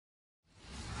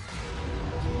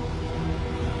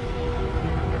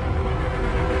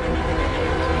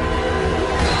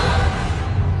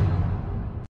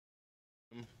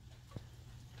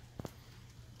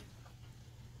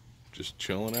Just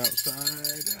chilling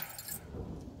outside.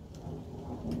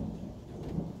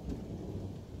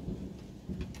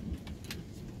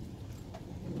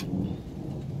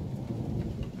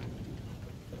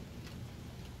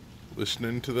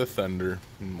 Listening to the thunder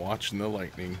and watching the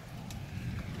lightning.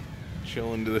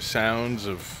 Chilling to the sounds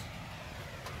of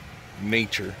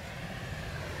nature.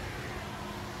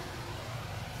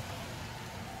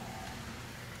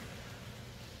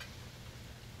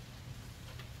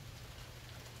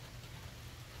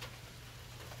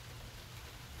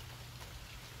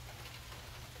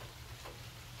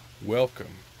 Welcome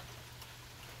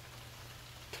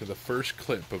to the first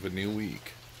clip of a new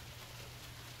week.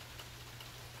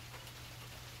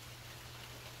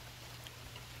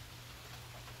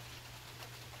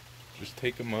 Just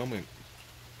take a moment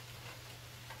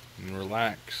and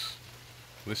relax.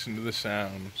 Listen to the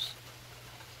sounds.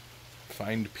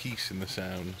 Find peace in the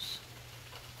sounds.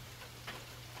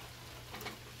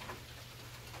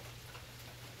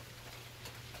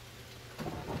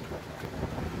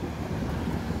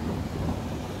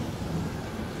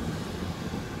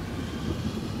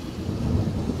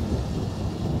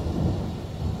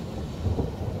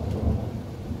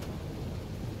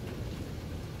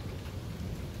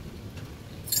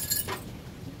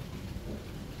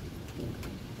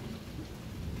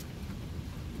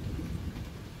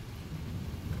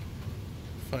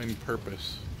 Find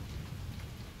purpose.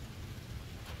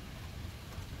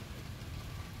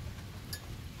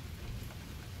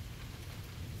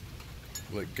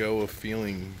 Let go of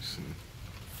feelings and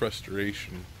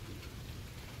frustration.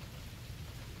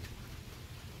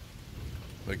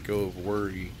 Let go of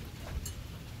worry.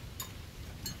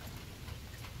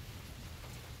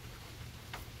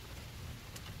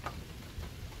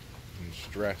 And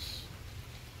stress.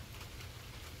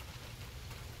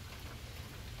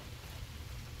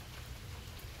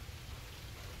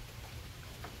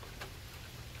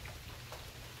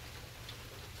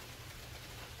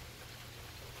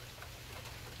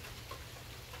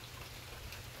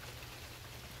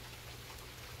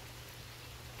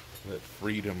 Let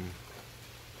freedom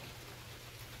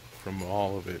from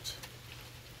all of it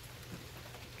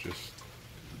just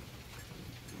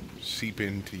seep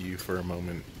into you for a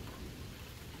moment.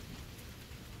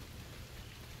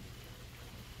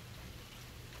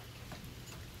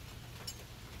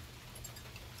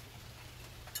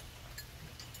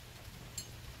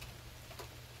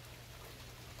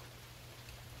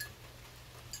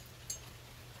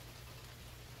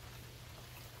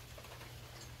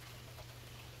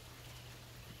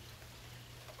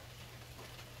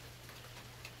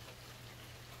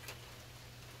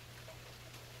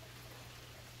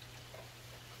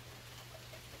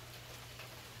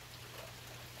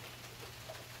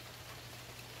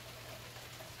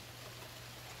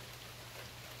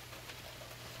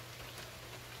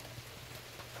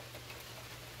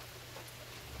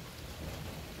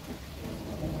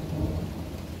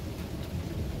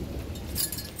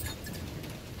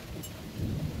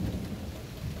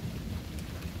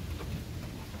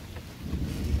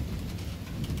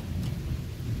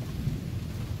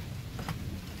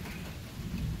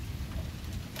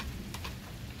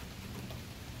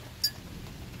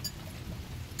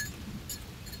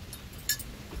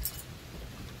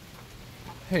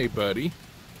 Hey, buddy.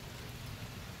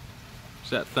 Is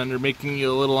that thunder making you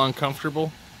a little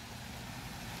uncomfortable?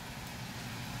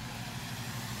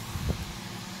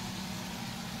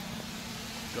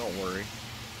 Don't worry.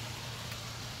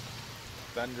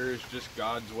 Thunder is just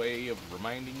God's way of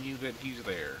reminding you that He's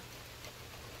there.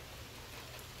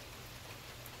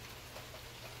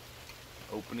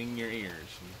 Opening your ears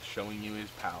and showing you His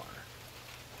power.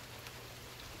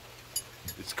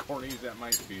 As corny as that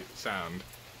might sound.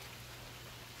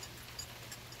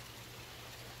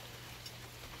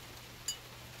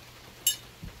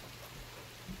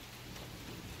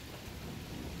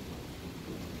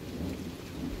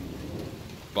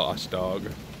 Boss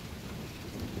dog.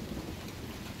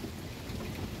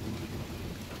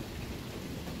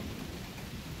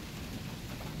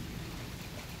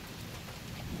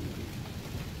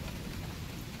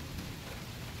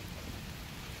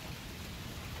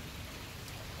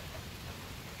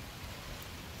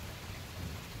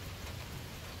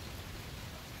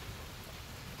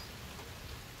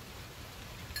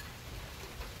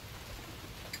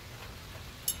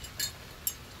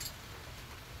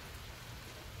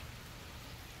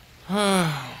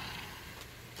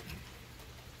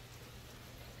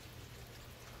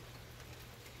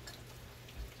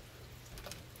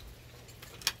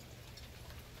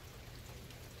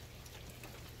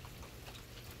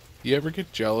 You ever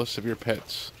get jealous of your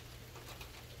pets?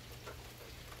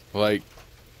 Like,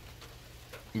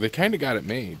 they kind of got it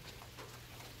made.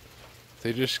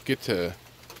 They just get to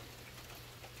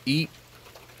eat,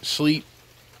 sleep,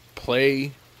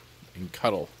 play, and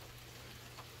cuddle.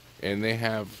 And they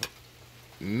have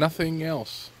nothing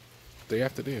else they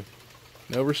have to do.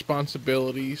 No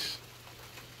responsibilities.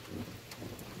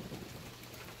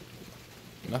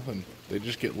 Nothing. They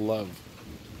just get love.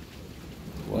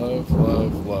 Love,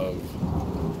 love, love.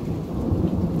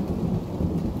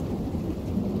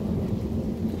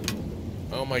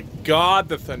 Oh my God,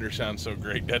 the thunder sounds so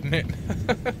great, doesn't it?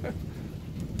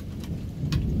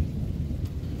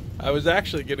 I was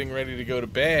actually getting ready to go to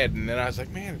bed, and then I was like,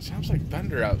 man, it sounds like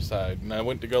thunder outside. And I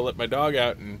went to go let my dog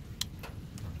out, and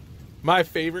my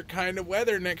favorite kind of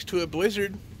weather next to a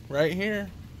blizzard right here.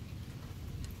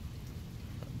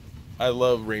 I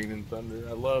love rain and thunder.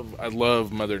 I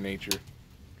love Mother Nature.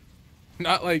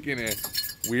 Not like in a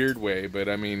weird way, but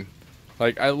I mean,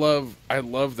 like I love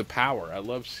the power. I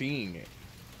love seeing it.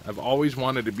 I've always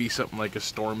wanted to be something like a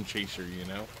storm chaser, you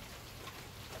know?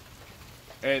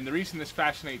 And the reason this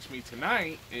fascinates me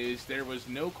tonight is there was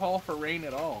no call for rain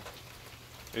at all.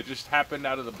 It just happened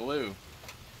out of the blue.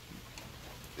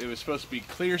 It was supposed to be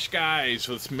clear skies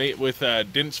with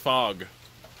dense fog.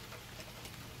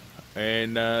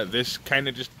 And this kind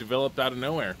of just developed out of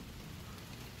nowhere.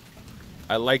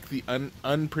 I like the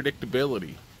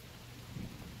unpredictability.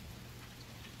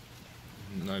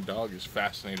 My dog is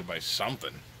fascinated by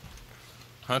something.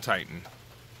 Huh, Titan?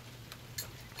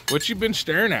 What you been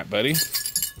staring at, buddy?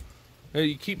 Hey,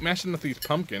 you keep messing with these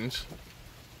pumpkins.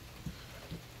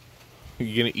 Are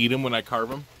you gonna eat them when I carve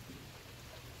them?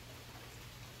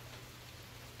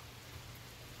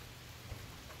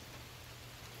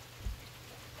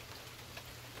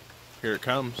 Here it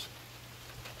comes.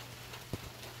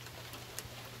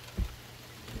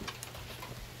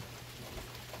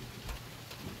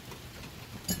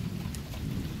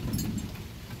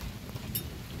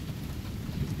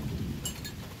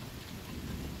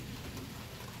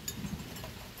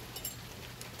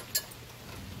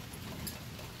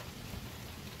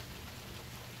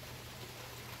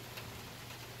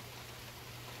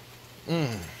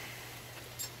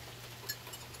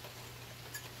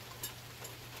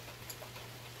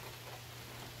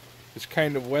 This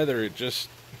kind of weather, it's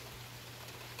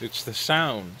the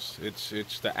sounds,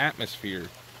 it's the atmosphere.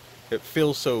 It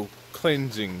feels so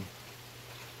cleansing,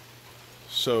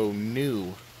 so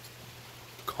new,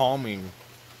 calming.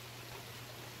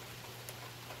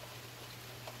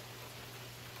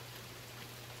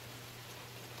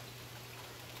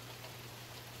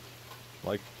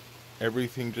 Like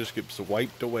everything just gets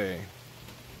wiped away,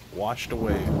 washed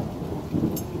away.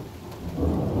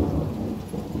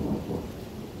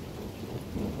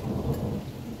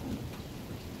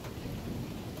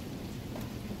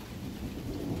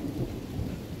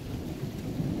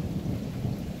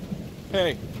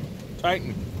 Hey,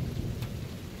 Titan,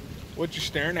 what you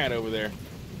staring at over there?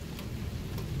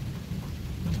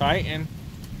 Titan,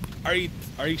 are you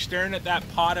staring at that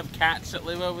pod of cats that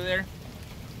live over there?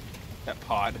 That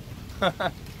pod.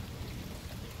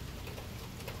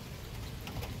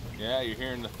 Yeah, you're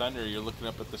hearing the thunder. You're looking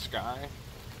up at the sky.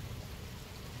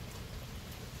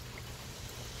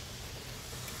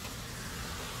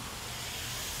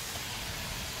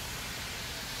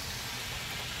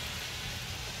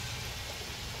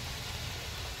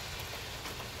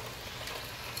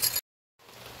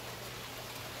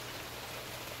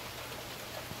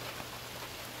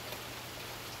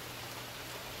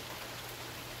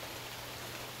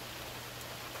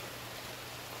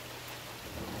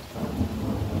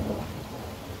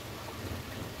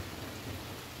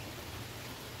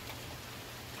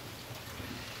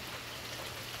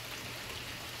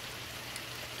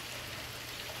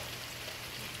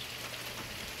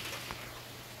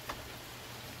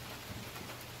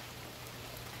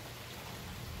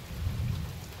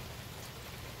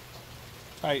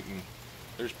 Titan,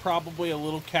 there's probably a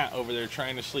little cat over there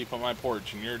trying to sleep on my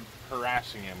porch and you're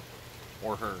harassing him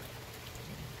or her.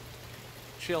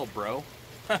 Chill, bro.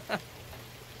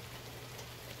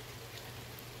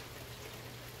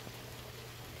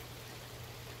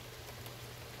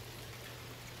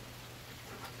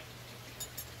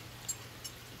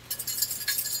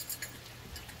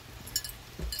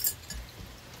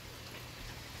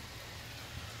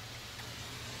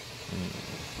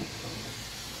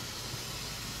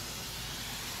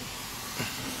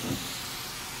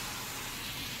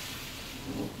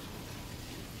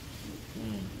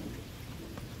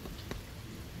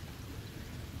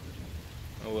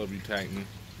 I love you, Titan.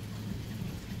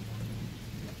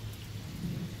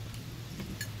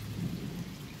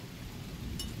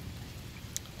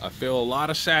 I feel a lot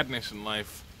of sadness in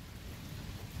life.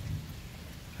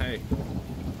 Hey.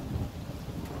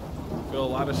 Feel a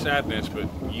lot of sadness, but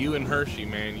you and Hershey,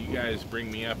 man, you guys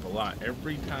bring me up a lot.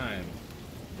 Every time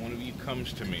one of you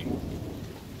comes to me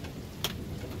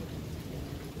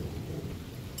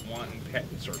wanting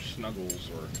pets or snuggles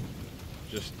or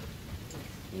just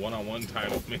one-on-one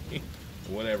time with me,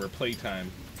 whatever,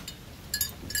 playtime,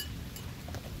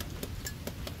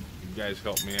 you guys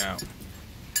help me out.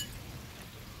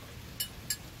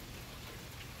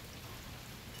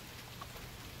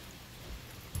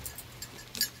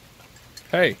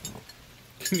 Hey,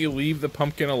 can you leave the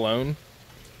pumpkin alone?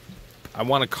 I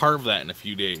want to carve that in a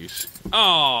few days.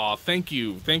 Oh, thank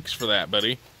you. Thanks for that,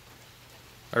 buddy.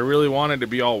 I really wanted to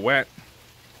be all wet.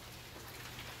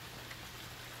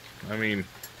 I mean...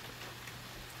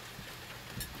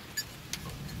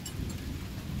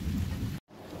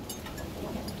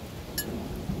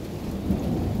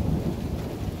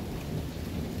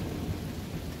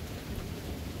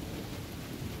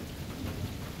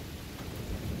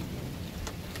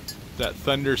 that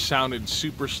thunder sounded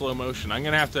super slow motion. I'm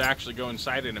gonna have to actually go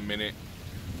inside in a minute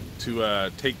to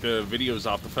take the videos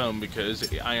off the phone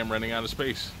because I am running out of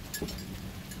space.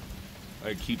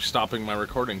 I keep stopping my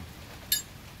recording.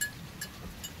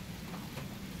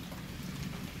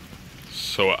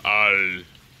 So I'll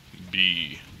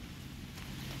be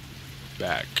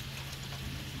back.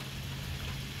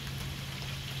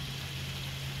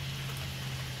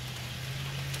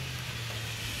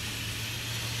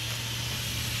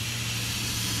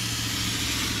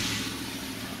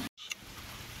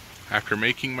 After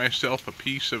making myself a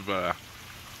piece of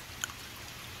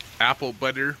apple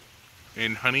butter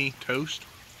and honey toast,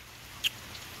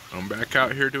 I'm back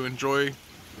out here to enjoy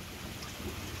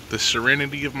the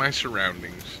serenity of my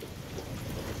surroundings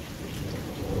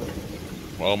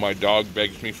while my dog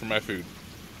begs me for my food.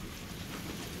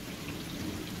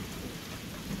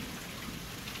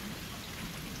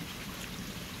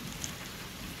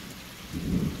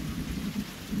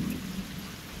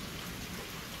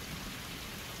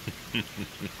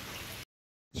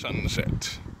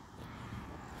 Sunset.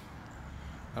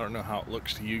 I don't know how it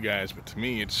looks to you guys, but to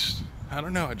me it's, I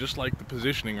don't know, I just like the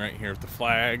positioning right here with the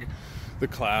flag, the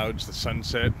clouds, the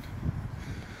sunset.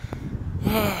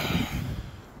 Heading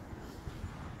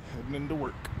into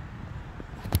work.